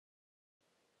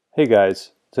Hey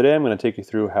guys, today I'm going to take you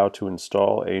through how to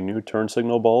install a new turn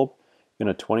signal bulb in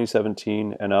a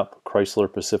 2017 and up Chrysler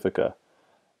Pacifica.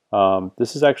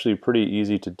 This is actually pretty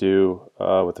easy to do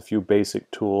with a few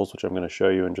basic tools, which I'm going to show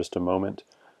you in just a moment.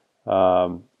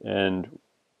 And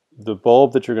the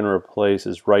bulb that you're going to replace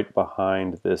is right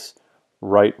behind this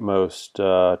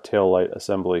rightmost tail light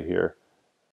assembly here.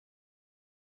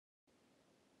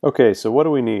 Okay, so what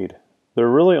do we need? There are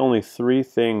really only three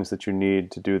things that you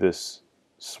need to do this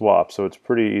swap, so it's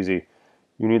pretty easy.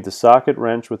 You need the socket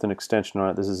wrench with an extension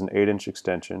on it. This is an 8-inch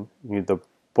extension. You need the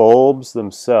bulbs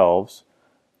themselves.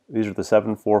 These are the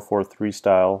 7443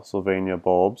 style Sylvania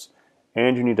bulbs.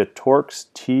 And you need a Torx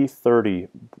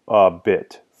T30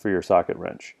 bit for your socket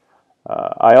wrench.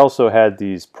 I also had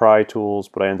these pry tools,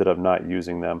 but I ended up not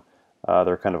using them.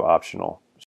 They're kind of optional.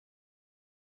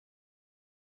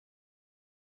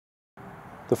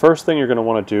 The first thing you're going to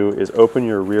want to do is open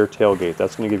your rear tailgate.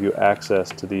 That's going to give you access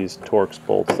to these Torx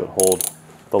bolts that hold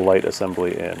the light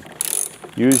assembly in.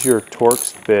 Use your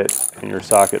Torx bit and your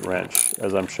socket wrench,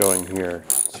 as I'm showing here,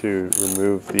 to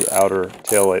remove the outer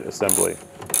taillight assembly.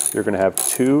 You're going to have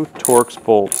two Torx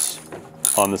bolts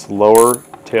on this lower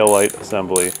taillight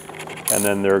assembly, and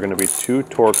then there are going to be two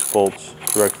Torx bolts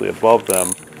directly above them,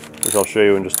 which I'll show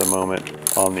you in just a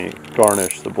moment, on the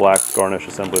garnish, the black garnish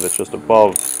assembly that's just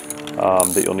above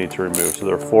that you'll need to remove. So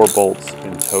there are 4 bolts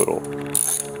in total.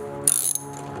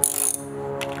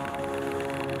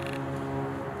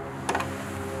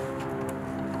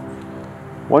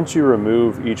 Once you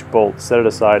remove each bolt, set it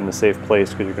aside in a safe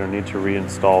place because you're going to need to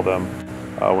reinstall them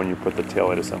when you put the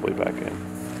taillight assembly back in.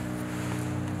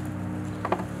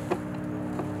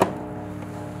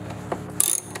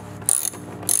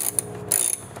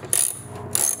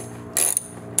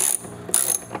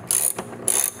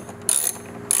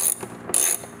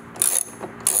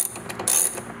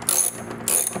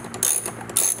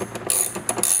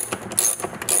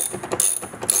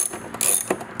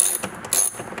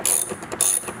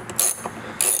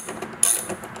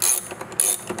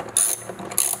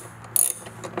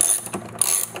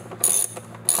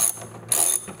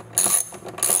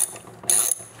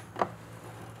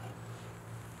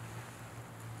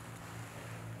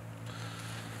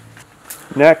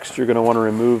 Next, you're going to want to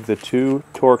remove the 2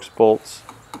 Torx bolts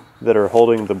that are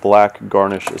holding the black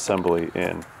garnish assembly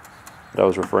in that I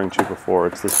was referring to before.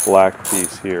 It's this black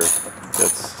piece here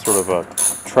that's sort of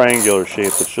a triangular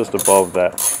shape that's just above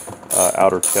that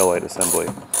outer taillight assembly.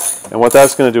 And what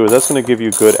that's going to do is that's going to give you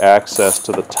good access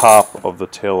to the top of the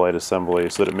taillight assembly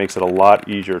so that it makes it a lot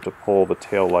easier to pull the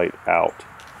taillight out.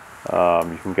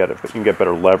 You can get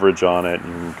better leverage on it,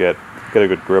 you can get a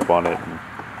good grip on it,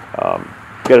 and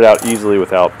get it out easily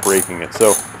without breaking it.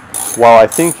 So while I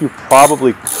think you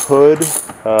probably could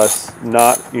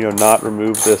not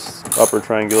remove this upper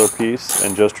triangular piece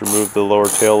and just remove the lower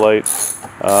tail light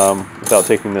without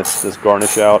taking this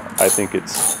garnish out, I think it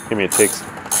takes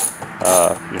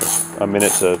a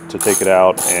minute to take it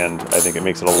out, and I think it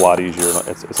makes it a lot easier.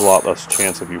 It's a lot less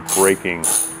chance of you breaking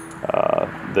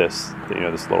this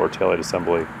lower tail light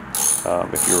assembly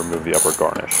if you remove the upper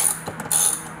garnish.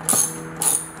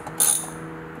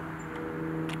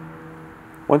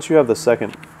 Once you have the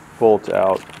second bolt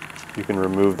out, you can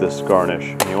remove this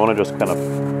garnish, and you want to just kind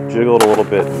of jiggle it a little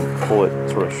bit and pull it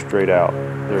sort of straight out.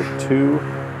 There are 2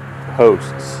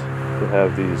 posts that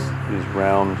have these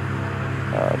round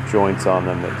joints on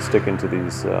them that stick into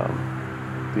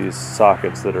these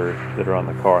sockets that are on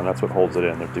the car, and that's what holds it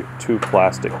in. They're 2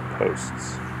 plastic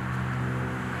posts,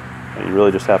 and you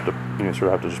really just have to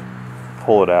sort of have to just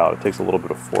pull it out. It takes a little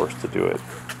bit of force to do it.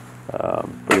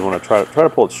 But you want to try to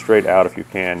pull it straight out if you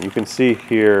can. You can see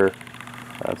here,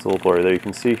 it's a little blurry there, you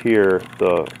can see here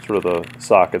the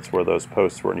sockets where those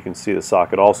posts were, and you can see the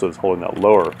socket also is holding that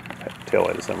lower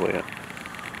taillight assembly in.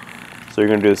 So you're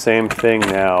going to do the same thing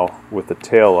now with the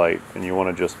taillight, and you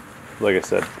want to just, like I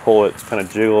said, pull it, kind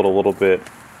of jiggle it a little bit,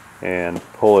 and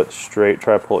pull it straight,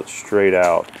 try to pull it straight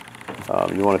out.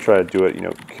 You want to try to do it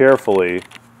carefully,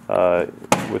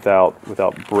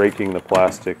 without breaking the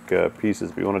plastic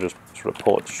pieces, but you want to just sort of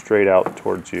pull it straight out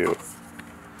towards you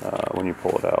when you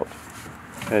pull it out.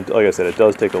 And like I said, it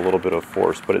does take a little bit of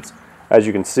force, but as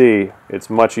you can see, it's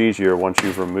much easier once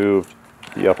you've removed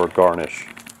the upper garnish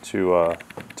to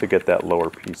get that lower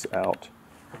piece out.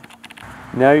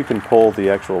 Now you can pull the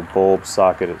actual bulb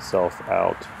socket itself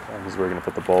out. This is where you're going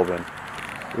to put the bulb in.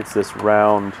 It's this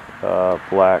round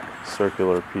black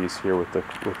circular piece here with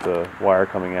the wire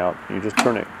coming out. You just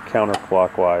turn it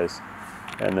counterclockwise,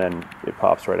 and then it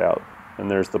pops right out. And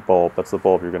there's the bulb. That's the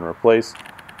bulb you're going to replace.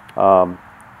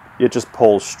 It just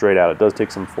pulls straight out. It does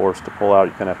take some force to pull out.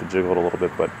 You kind of have to jiggle it a little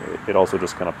bit, but it also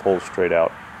just kind of pulls straight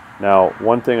out. Now,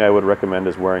 one thing I would recommend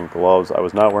is wearing gloves. I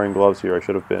was not wearing gloves here. I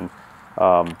should have been.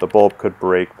 The bulb could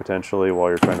break potentially while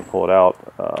you're trying to pull it out.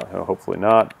 Hopefully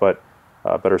not, but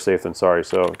better safe than sorry.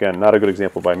 So again, not a good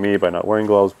example by me by not wearing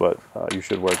gloves, but you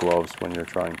should wear gloves when you're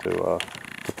trying to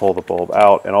pull the bulb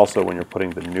out, and also when you're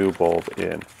putting the new bulb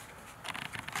in.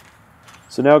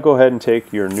 So now go ahead and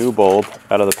take your new bulb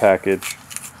out of the package,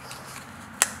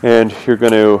 and you're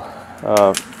going to,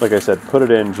 like I said, put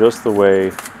it in just the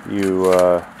way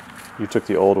you took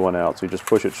the old one out. So you just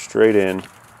push it straight in,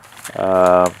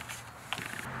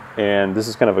 and this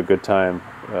is kind of a good time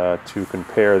to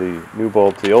compare the new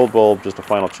bulb to the old bulb, just a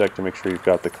final check to make sure you've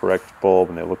got the correct bulb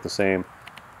and they look the same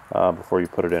before you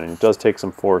put it in. And it does take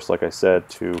some force, like I said,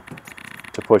 to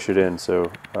push it in. So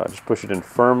just push it in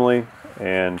firmly,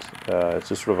 and it's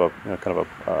just sort of a kind of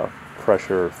a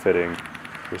pressure fitting.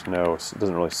 There's no, it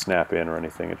doesn't really snap in or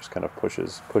anything. It just kind of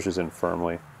pushes in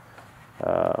firmly,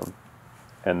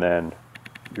 and then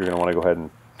you're going to want to go ahead and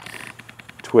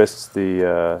twist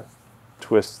the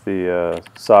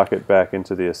socket back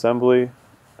into the assembly.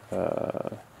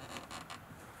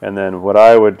 And then what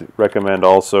I would recommend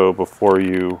also before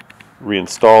you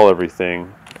reinstall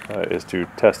everything is to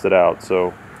test it out.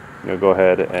 So go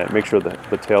ahead and make sure that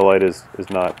the tail light is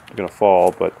not going to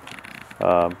fall, but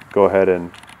go ahead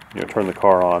and turn the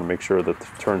car on, make sure that the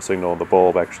turn signal of the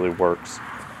bulb actually works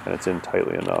and it's in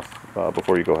tightly enough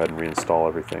before you go ahead and reinstall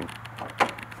everything.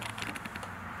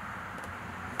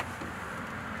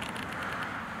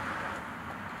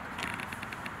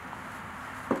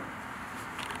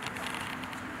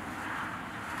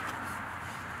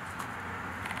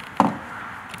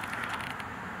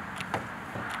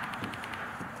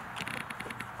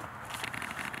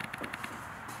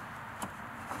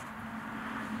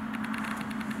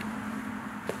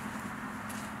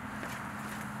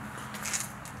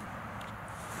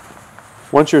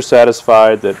 Once you're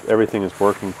satisfied that everything is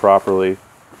working properly,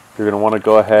 you're going to want to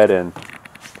go ahead and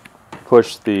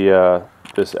push the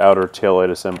this outer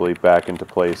taillight assembly back into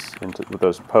place with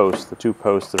those posts, the two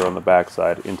posts that are on the back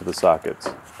side, into the sockets.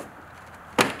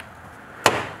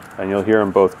 And you'll hear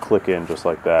them both click in just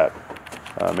like that.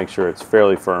 Make sure it's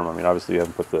fairly firm. I mean, obviously you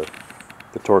haven't put the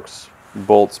Torx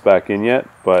bolts back in yet,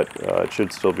 but it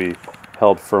should still be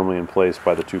held firmly in place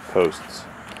by the two posts.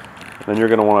 Then you're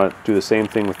going to want to do the same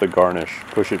thing with the garnish.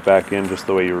 Push it back in just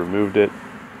the way you removed it,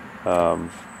 and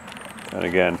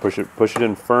again push it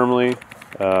in firmly,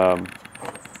 and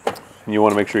you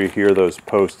want to make sure you hear those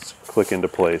posts click into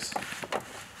place.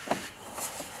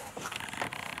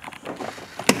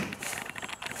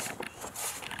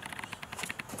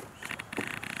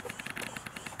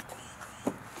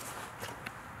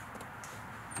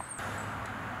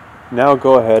 Now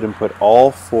go ahead and put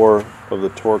all 4 of the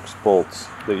Torx bolts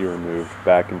that you removed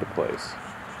back into place.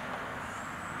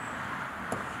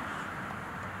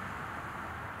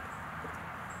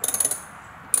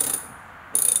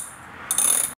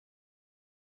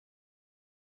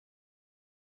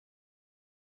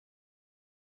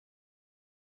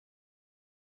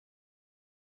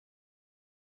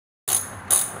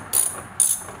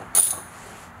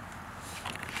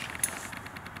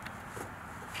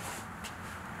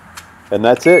 And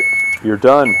that's it. You're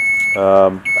done.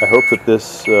 I hope that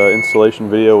this installation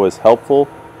video was helpful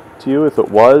to you. If it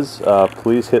was,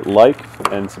 please hit like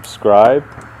and subscribe.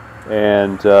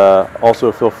 And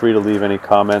also feel free to leave any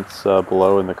comments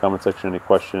below in the comment section, any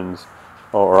questions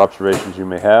or observations you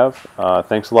may have.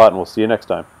 Thanks a lot, and we'll see you next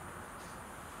time.